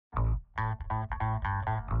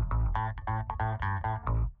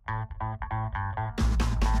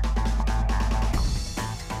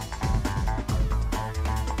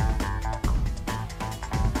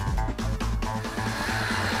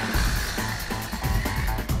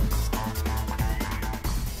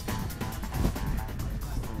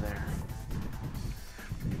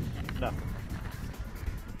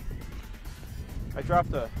I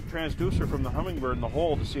dropped the transducer from the Humminbird in the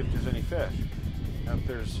hole to see if there's any fish. And if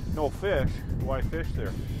there's no fish, why fish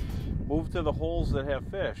there? Move to the holes that have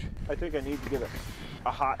fish. I think I need to get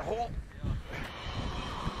a hot hole.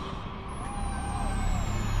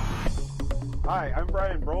 Hi, I'm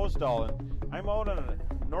Brosdahl, and I'm out on a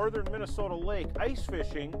northern Minnesota lake ice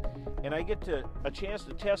fishing, and I get a chance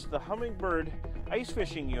to test the Humminbird ice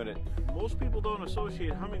fishing unit. Most people don't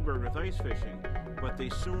associate Humminbird with ice fishing, but they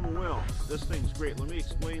soon will. This thing's great. Let me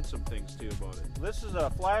explain some things to you about it. This is a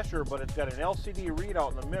flasher, but it's got an LCD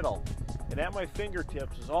readout in the middle. And at my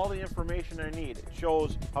fingertips is all the information I need. It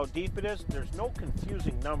shows how deep it is. There's no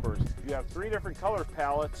confusing numbers. You have 3 different color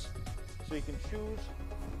palettes, so you can choose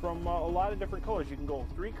from a lot of different colors. You can go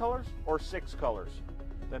 3 colors or 6 colors.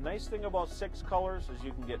 The nice thing about 6 colors is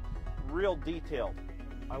you can get real detailed.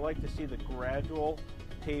 I like to see the gradual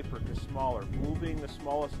taper to smaller, blue being the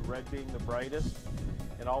smallest, red being the brightest,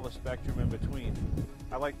 and all the spectrum in between.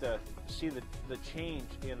 I like to see the change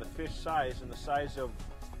in the fish size and the size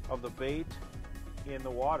of the bait in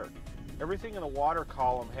the water. Everything in the water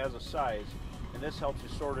column has a size, and this helps you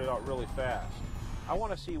sort it out really fast. I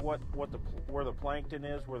want to see where the plankton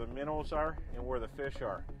is, where the minnows are, and where the fish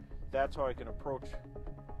are. That's how I can approach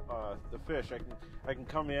the fish. I can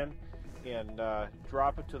come in and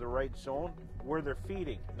drop it to the right zone where they're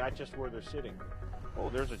feeding, not just where they're sitting. Oh,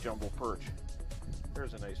 there's a jumbo perch.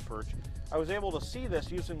 There's a nice perch. I was able to see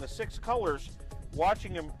this using the 6 colors,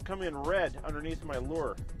 watching him come in red underneath my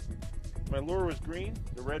lure. My lure was green,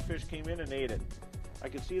 the red fish came in and ate it. I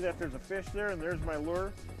can see that there's a fish there, and there's my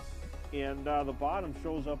lure, and the bottom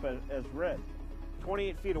shows up as red.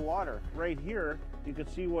 28 feet of water. Right here, you can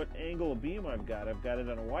see what angle of beam I've got. I've got it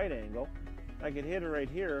on a wide angle. I can hit it right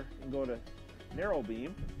here and go to narrow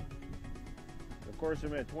beam. Of course,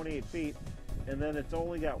 I'm at 28 feet, and then it's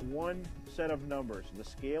only got 1 set of numbers, the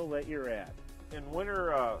scale that you're at. In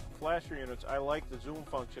winter flasher units, I like the zoom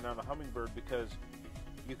function on the Humminbird because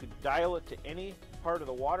you could dial it to any part of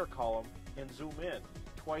the water column and zoom in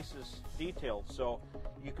twice as detailed, so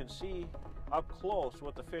you can see up close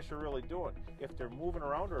what the fish are really doing, if they're moving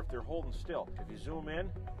around or if they're holding still. If you zoom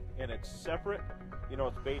in and it's separate, you know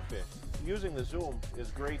it's bait fish. Using the zoom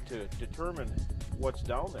is great to determine what's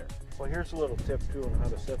down there. Well, here's a little tip too on how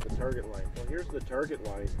to set the target line. Well, here's the target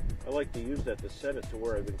line. I like to use that to set it to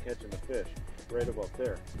where I've been catching the fish, right about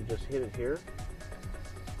there. You just hit it here,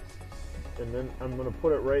 and then I'm going to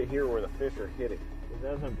put it right here where the fish are hitting. And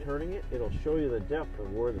as I'm turning it, it'll show you the depth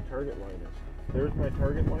of where the target line is. There's my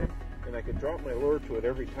target line, and I can drop my lure to it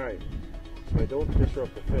every time, so I don't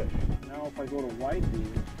disrupt the fish. Now if I go to wide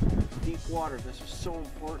beam, deep water, this is so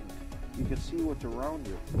important. You can see what's around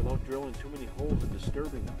you without drilling too many holes and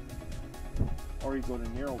disturbing them. Or you go to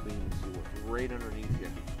narrow beam and see what's right underneath you.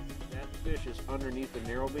 That fish is underneath the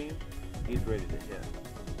narrow beam, he's ready to hit.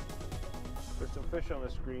 There's some fish on the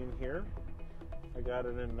screen here. I got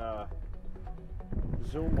it in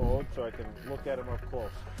zoom mode so I can look at him up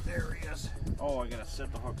close. There he is. Oh, I gotta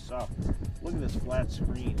set the hooks up. Look at this flat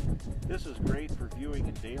screen. This is great for viewing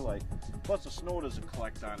in daylight. Plus the snow doesn't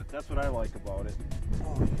collect on it. That's what I like about it.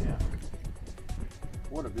 Oh yeah.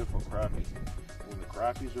 What a beautiful crappie. When the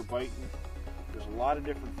crappies are biting, there's a lot of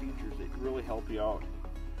different features that really help you out.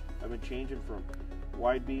 I've been changing from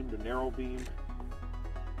wide beam to narrow beam,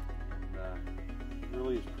 and it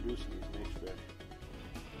really is producing these nice fish.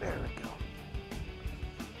 There we go.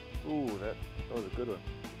 Ooh, that was a good one.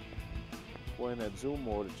 Boy, in that zoom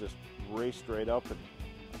mode, it just raced right up, and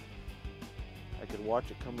I could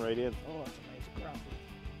watch it come right in. Oh, that's a nice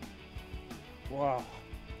crappie. Wow,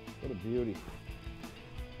 what a beauty.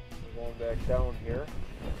 We're going back down here.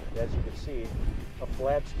 As you can see, a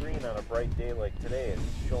flat screen on a bright day like today is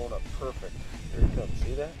showing up perfect. Here it comes.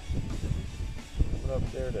 See that? Coming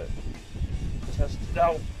up there to test it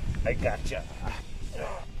out. I gotcha.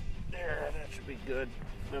 There, that should be good.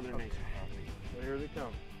 Another nice crappie. So here they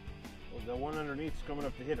come. Well, the one underneath is coming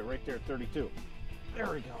up to hit it right there at 32. There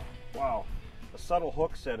we go. Wow. A subtle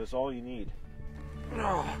hook set is all you need.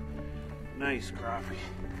 Oh, nice crappie.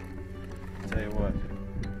 I'll tell you what,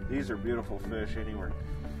 these are beautiful fish anywhere.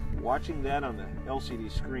 Watching that on the LCD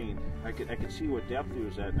screen, I could see what depth he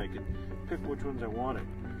was at, and I could pick which ones I wanted.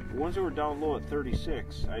 The ones that were down low at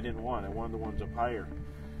 36, I didn't want. I wanted the ones up higher.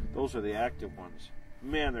 Those are the active ones.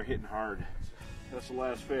 Man, they're hitting hard. That's the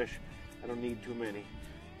last fish. I don't need too many.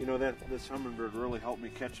 You know, this Humminbird really helped me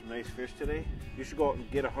catch some nice fish today. You should go out and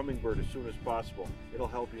get a Humminbird as soon as possible. It'll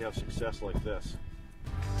help you have success like this.